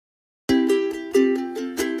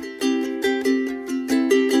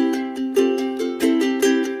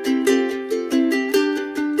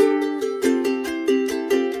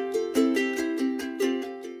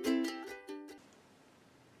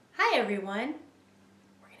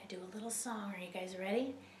do a little song. Are you guys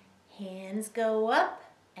ready? Hands go up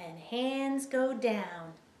and hands go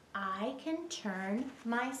down. I can turn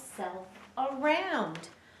myself around.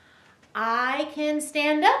 I can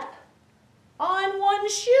stand up on one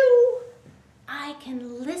shoe. I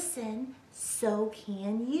can listen, so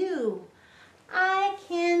can you. I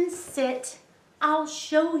can sit, I'll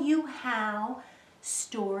show you how.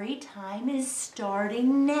 Story time is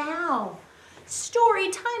starting now. Story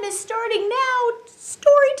time is starting now.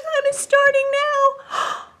 Story time is starting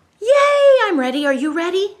now. Yay, I'm ready. Are you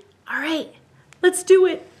ready? All right, let's do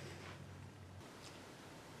it.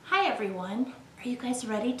 Hi everyone. Are you guys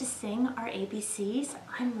ready to sing our ABCs?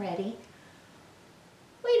 I'm ready.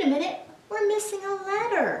 Wait a minute, we're missing a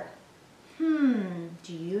letter.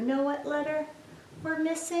 Do you know what letter we're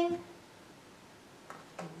missing?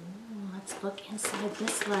 Let's look inside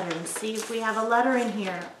this letter and see if we have a letter in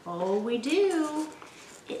here. Oh, we do.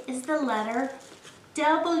 It is the letter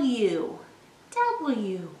W.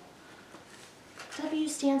 W. W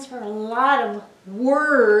stands for a lot of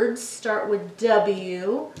words start with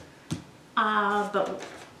W. But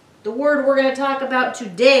the word we're going to talk about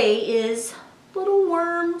today is little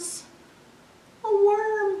worms. A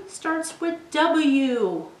worm starts with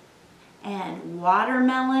W. And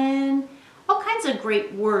watermelon. All kinds of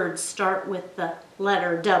great words start with the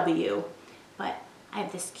letter W. But I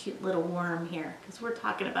have this cute little worm here because we're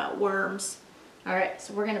talking about worms. All right,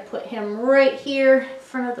 so we're going to put him right here in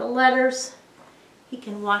front of the letters. He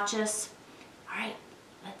can watch us. All right,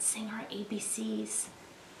 let's sing our ABCs.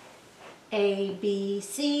 A, B,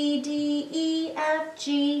 C, D, E, F,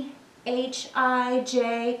 G, H, I,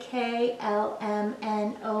 J, K, L, M,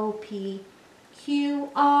 N, O, P, Q,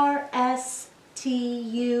 R, S, T,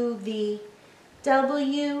 U, V,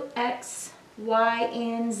 W, X, Y,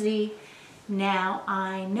 and Z. Now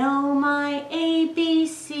I know my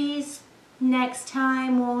ABCs. Next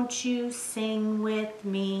time, won't you sing with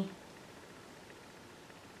me?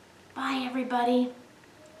 Bye, everybody.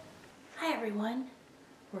 Hi, everyone.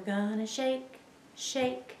 We're gonna shake,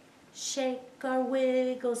 shake, shake our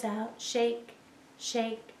wiggles out. Shake,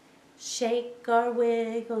 shake, shake our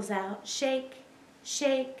wiggles out. Shake,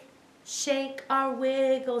 shake, shake our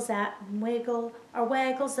wiggles out and wiggle our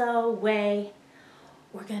waggles away.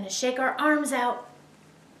 We're gonna shake our arms out.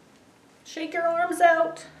 Shake your arms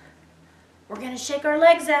out. We're gonna shake our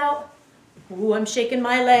legs out. Ooh, I'm shaking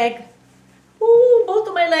my leg. Ooh, both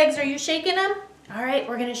of my legs. Are you shaking them? All right,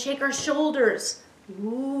 we're gonna shake our shoulders.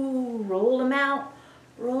 Ooh, roll them out.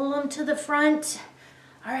 Roll them to the front.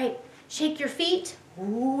 All right, shake your feet.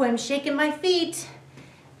 Ooh, I'm shaking my feet.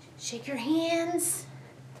 Shake your hands.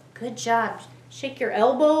 Good job. Shake your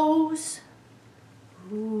elbows.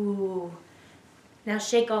 Ooh. Now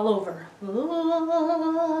shake all over.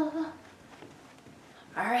 Ooh.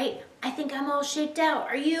 All right, I think I'm all shaked out.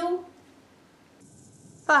 Are you?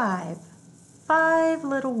 5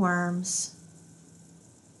 little worms.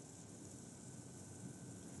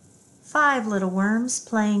 5 little worms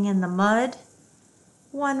playing in the mud.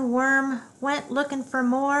 One worm went looking for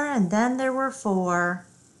more, and then there were 4.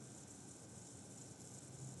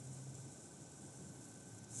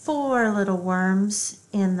 4 little worms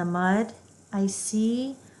in the mud. I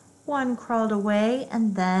see. One crawled away,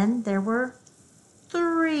 and then there were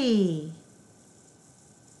 3.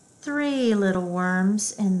 3 little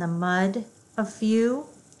worms in the mud. A few.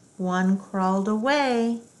 One crawled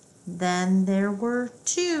away. Then there were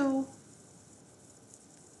 2.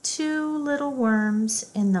 2 little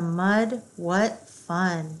worms in the mud. What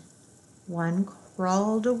fun! One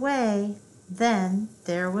crawled away. Then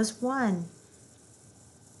there was 1.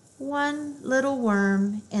 1 little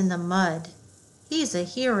worm in the mud. He's a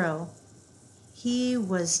hero. He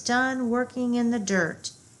was done working in the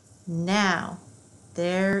dirt. Now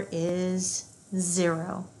there is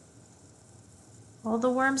 0. All the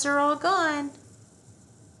worms are all gone.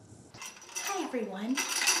 Hi, everyone.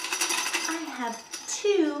 I have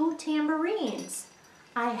 2 tambourines.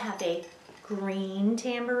 I have a green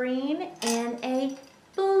tambourine and a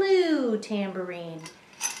blue tambourine.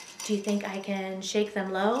 Do you think I can shake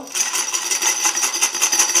them low?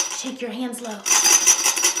 Shake your hands low.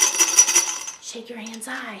 Shake your hands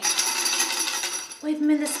high. Wave them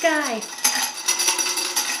in the sky.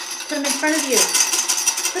 Put them in front of you.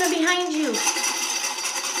 Put them behind you.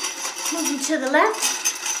 Move them to the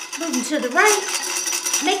left. Move them to the right.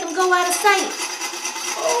 Make them go out of sight.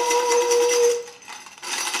 Oh.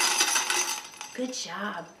 Good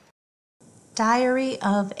job. Diary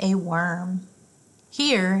of a Worm.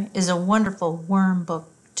 Here is a wonderful worm book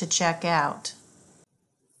to check out.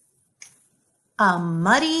 A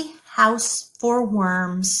Muddy House for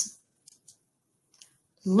Worms.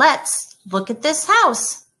 Let's look at this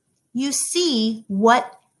house. you see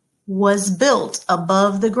what was built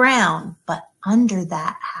above the ground, but under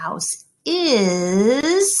that house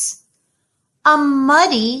is a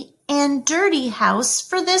muddy and dirty house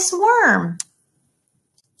for this worm.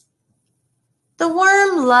 The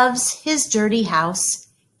worm loves his dirty house.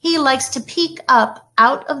 He likes to peek up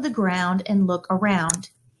out of the ground and look around.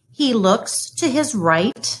 He looks to his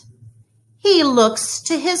right. He looks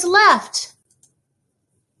to his left.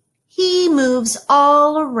 He moves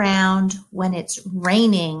all around when it's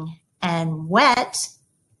raining and wet.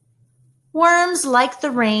 Worms like the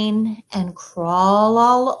rain and crawl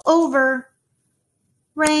all over.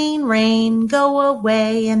 Rain, rain, go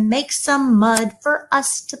away and make some mud for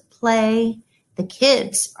us to play. The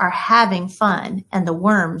kids are having fun and the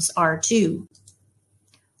worms are too.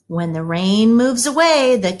 When the rain moves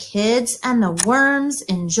away, the kids and the worms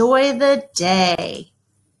enjoy the day.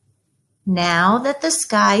 Now that the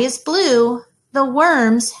sky is blue, the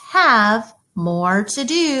worms have more to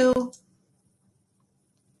do.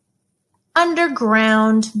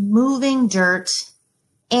 Underground, moving dirt,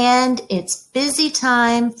 and it's busy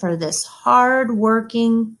time for this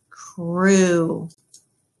hard-working crew.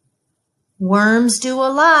 Worms do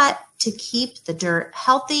a lot to keep the dirt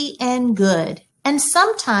healthy and good, and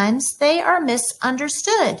sometimes they are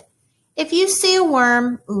misunderstood. If you see a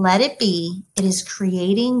worm, let it be. It is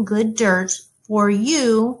creating good dirt for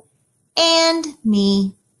you and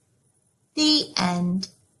me. The end.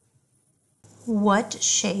 What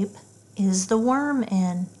shape is the worm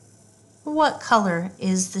in? What color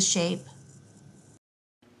is the shape?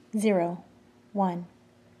 0, 1,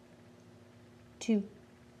 2,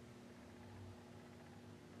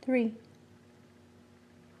 3,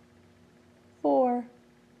 4,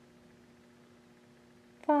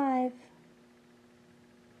 5,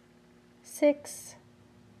 6,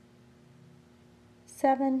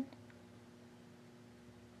 7,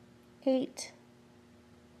 8,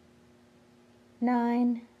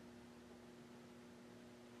 9,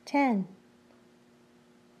 10,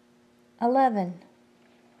 11,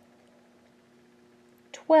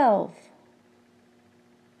 12,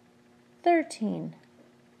 13,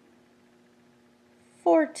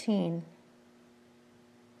 14,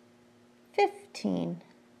 15,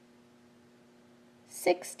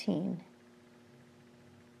 16,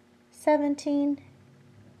 17,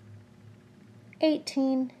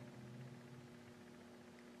 18,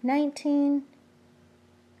 19,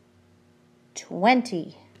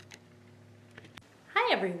 20.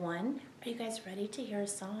 Hi everyone, are you guys ready to hear a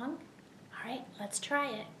song? All right, let's try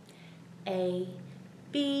it. A,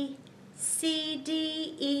 B, C,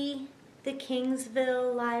 D, E, the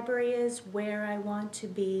Kingsville Library is where I want to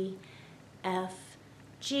be. F,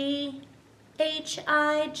 G, H,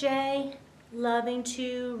 I, J, loving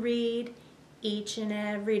to read each and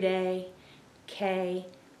every day. K,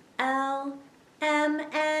 L, M,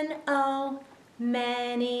 N, O,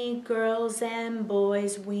 many girls and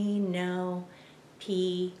boys we know.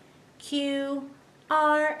 P, Q,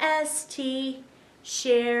 R, S, T,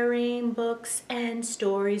 sharing books and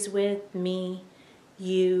stories with me.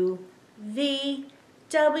 U, V,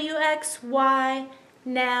 W, X, Y,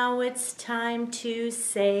 now it's time to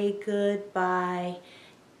say goodbye.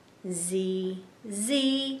 Z,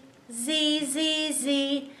 Z, Z, Z,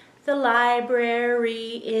 Z, the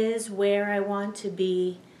library is where I want to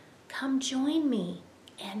be. Come join me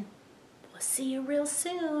and we'll see you real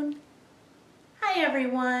soon. Hi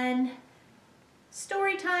everyone.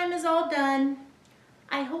 Story time is all done.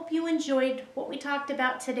 I hope you enjoyed what we talked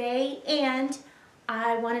about today, and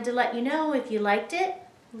I wanted to let you know if you liked it,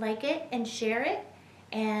 like it and share it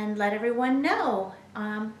and let everyone know.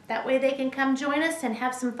 That way they can come join us and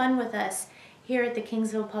have some fun with us here at the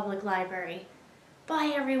Kingsville Public Library.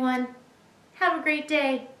 Bye everyone. Have a great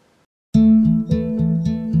day.